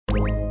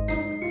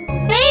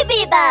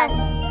Baby Bus!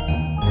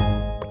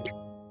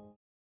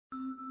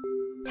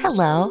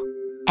 Hello,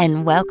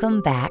 and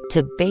welcome back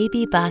to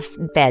Baby Bus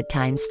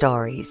Bedtime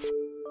Stories.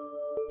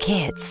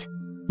 Kids,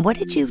 what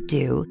did you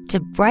do to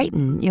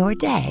brighten your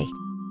day?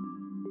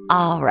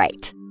 All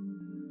right,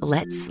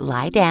 let's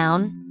lie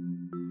down,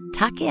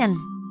 tuck in,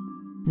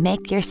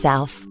 make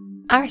ourselves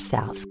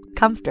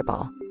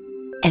comfortable,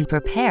 and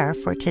prepare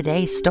for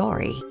today's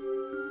story.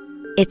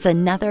 It's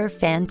another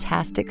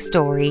fantastic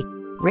story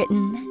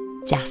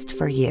written just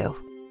for you.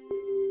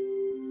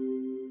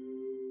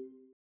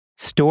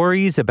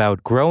 Stories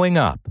about growing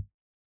up.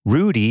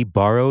 Rudy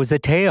borrows a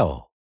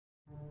tail.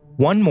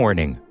 One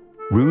morning,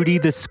 Rudy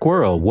the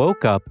squirrel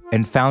woke up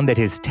and found that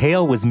his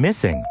tail was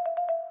missing.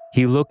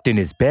 He looked in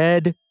his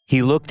bed,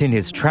 he looked in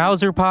his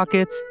trouser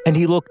pockets, and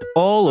he looked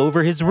all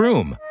over his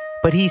room,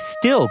 but he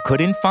still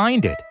couldn't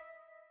find it.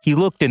 He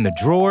looked in the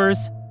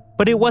drawers,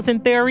 but it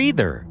wasn't there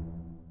either.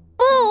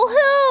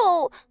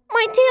 Boo-hoo!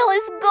 My tail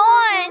is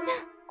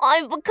gone!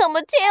 I've become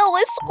a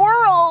tailless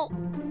squirrel!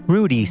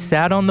 Rudy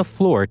sat on the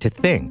floor to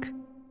think.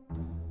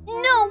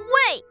 No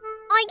way!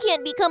 I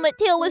can't become a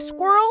tailless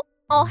squirrel.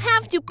 I'll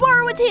have to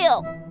borrow a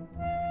tail.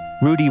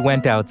 Rudy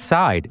went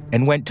outside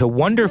and went to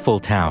Wonderful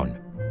Town.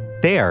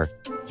 There,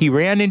 he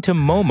ran into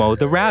Momo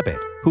the rabbit,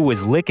 who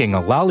was licking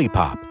a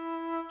lollipop.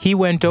 He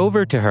went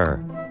over to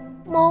her.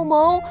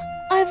 Momo,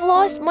 I've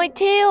lost my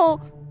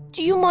tail.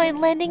 Do you mind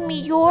lending me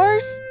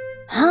yours?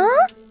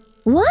 Huh?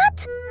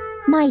 What?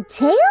 My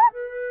tail?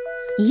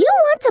 You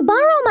want to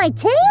borrow my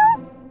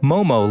tail?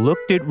 Momo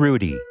looked at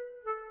Rudy.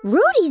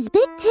 Rudy's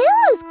big tail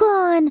is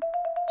gone.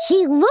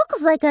 He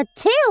looks like a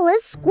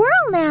tailless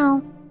squirrel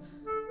now.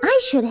 I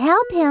should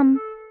help him.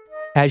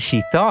 As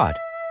she thought,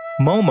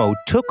 Momo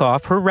took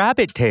off her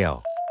rabbit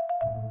tail.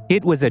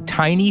 It was a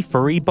tiny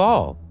furry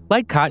ball,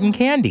 like cotton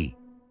candy.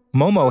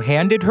 Momo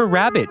handed her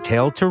rabbit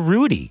tail to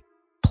Rudy.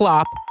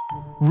 Plop!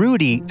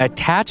 Rudy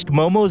attached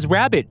Momo's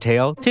rabbit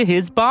tail to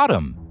his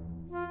bottom.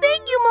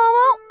 Thank you,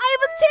 Momo! I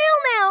have a tail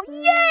now!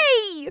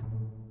 Yay!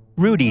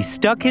 Rudy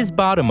stuck his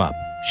bottom up,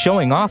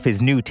 showing off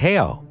his new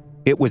tail.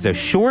 It was a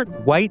short,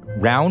 white,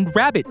 round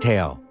rabbit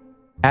tail.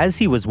 As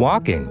he was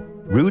walking,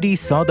 Rudy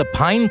saw the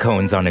pine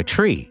cones on a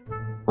tree.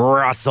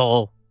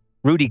 Rustle!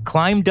 Rudy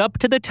climbed up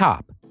to the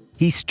top.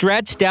 He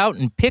stretched out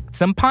and picked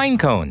some pine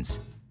cones.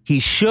 He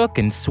shook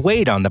and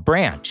swayed on the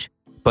branch.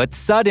 But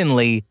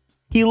suddenly,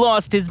 he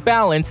lost his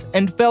balance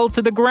and fell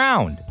to the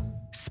ground.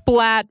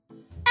 Splat!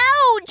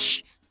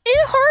 Ouch!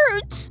 It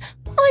hurts!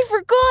 I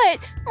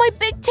forgot! My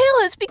big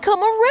tail has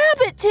become a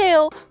rabbit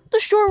tail! The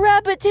short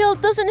rabbit tail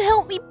doesn't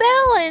help me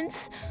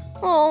balance.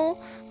 Oh,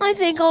 I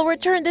think I'll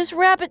return this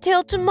rabbit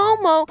tail to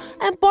Momo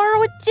and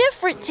borrow a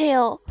different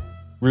tail.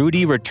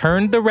 Rudy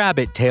returned the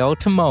rabbit tail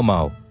to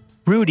Momo.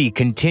 Rudy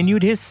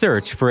continued his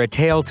search for a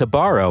tail to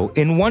borrow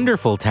in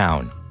Wonderful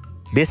Town.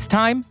 This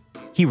time,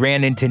 he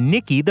ran into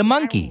Nicky the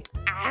monkey.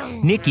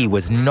 Nicky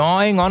was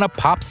gnawing on a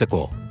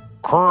popsicle.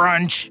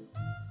 Crunch!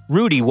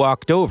 Rudy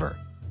walked over.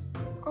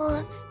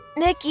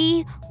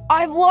 Nicky,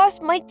 I've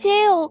lost my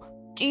tail.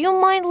 Do you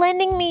mind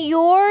lending me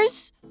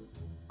yours?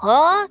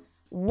 Huh?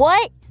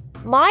 What?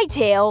 My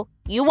tail?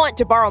 You want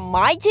to borrow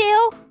my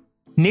tail?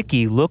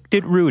 Nicky looked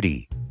at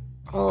Rudy.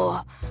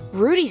 Oh,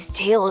 Rudy's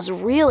tail is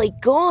really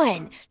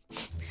gone.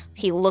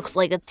 He looks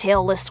like a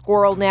tailless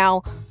squirrel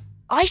now.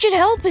 I should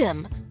help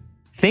him.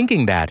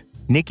 Thinking that,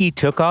 Nicky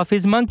took off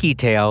his monkey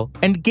tail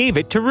and gave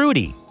it to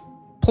Rudy.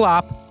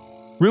 Plop!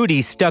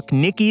 Rudy stuck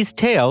Nicky's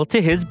tail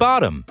to his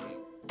bottom.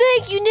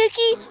 Thank you,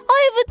 Nicky.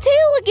 I have a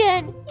tail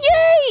again.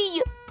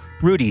 Yay!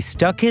 Rudy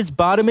stuck his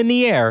bottom in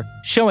the air,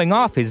 showing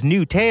off his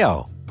new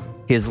tail.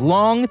 His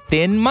long,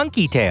 thin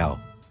monkey tail.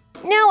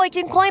 Now I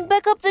can climb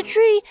back up the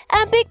tree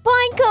and pick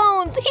pine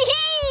cones.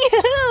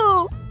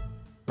 Hee-hee!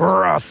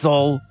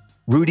 Rustle!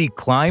 Rudy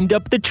climbed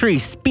up the tree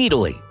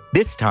speedily.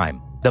 This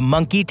time, the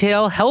monkey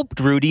tail helped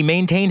Rudy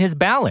maintain his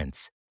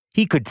balance.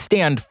 He could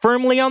stand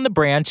firmly on the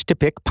branch to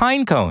pick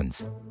pine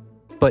cones.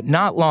 But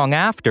not long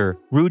after,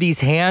 Rudy's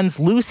hands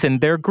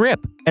loosened their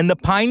grip and the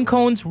pine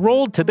cones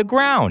rolled to the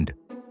ground.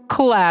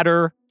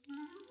 Clatter!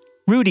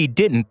 Rudy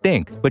didn't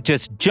think, but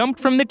just jumped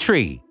from the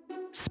tree.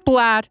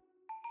 Splat!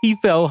 He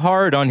fell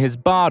hard on his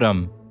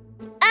bottom.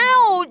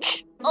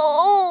 Ouch!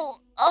 Oh,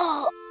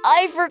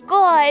 I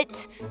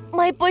forgot.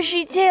 My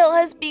bushy tail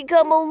has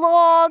become a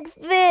long,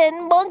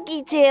 thin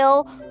monkey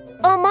tail.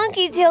 A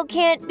monkey tail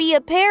can't be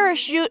a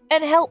parachute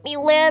and help me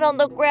land on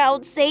the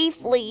ground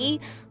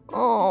safely.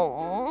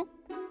 Oh,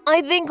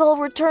 I think I'll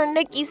return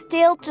Nicky's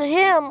tail to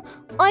him.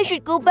 I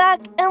should go back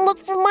and look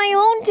for my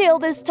own tail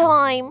this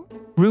time.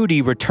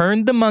 Rudy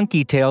returned the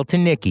monkey tail to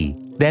Nicky,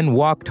 then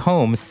walked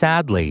home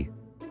sadly.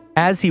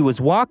 As he was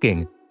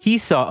walking, he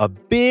saw a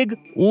big,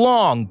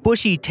 long,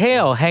 bushy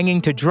tail hanging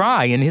to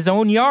dry in his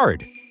own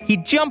yard. He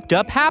jumped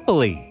up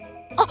happily.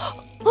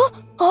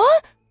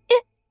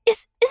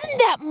 Isn't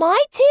that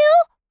my tail?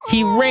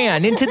 He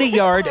ran into the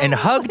yard and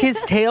hugged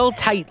his tail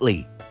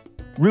tightly.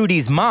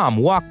 Rudy's mom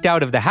walked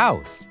out of the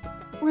house.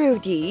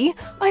 Rudy,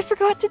 I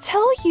forgot to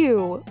tell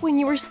you. When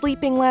you were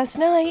sleeping last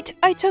night,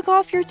 I took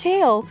off your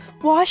tail,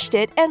 washed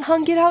it, and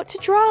hung it out to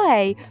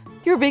dry.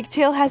 Your big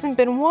tail hasn't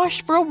been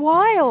washed for a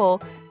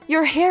while.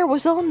 Your hair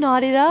was all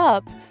knotted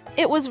up.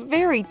 It was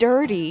very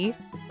dirty.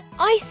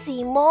 I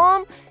see,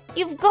 Mom.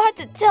 You've got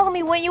to tell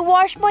me when you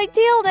wash my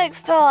tail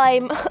next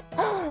time.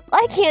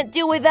 I can't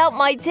do without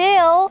my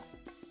tail.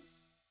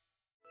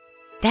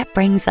 That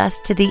brings us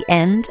to the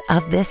end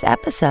of this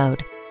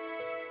episode.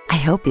 I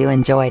hope you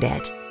enjoyed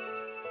it.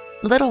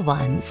 Little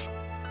ones,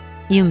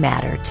 you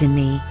matter to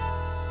me.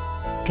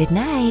 Good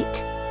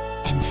night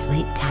and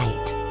sleep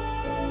tight.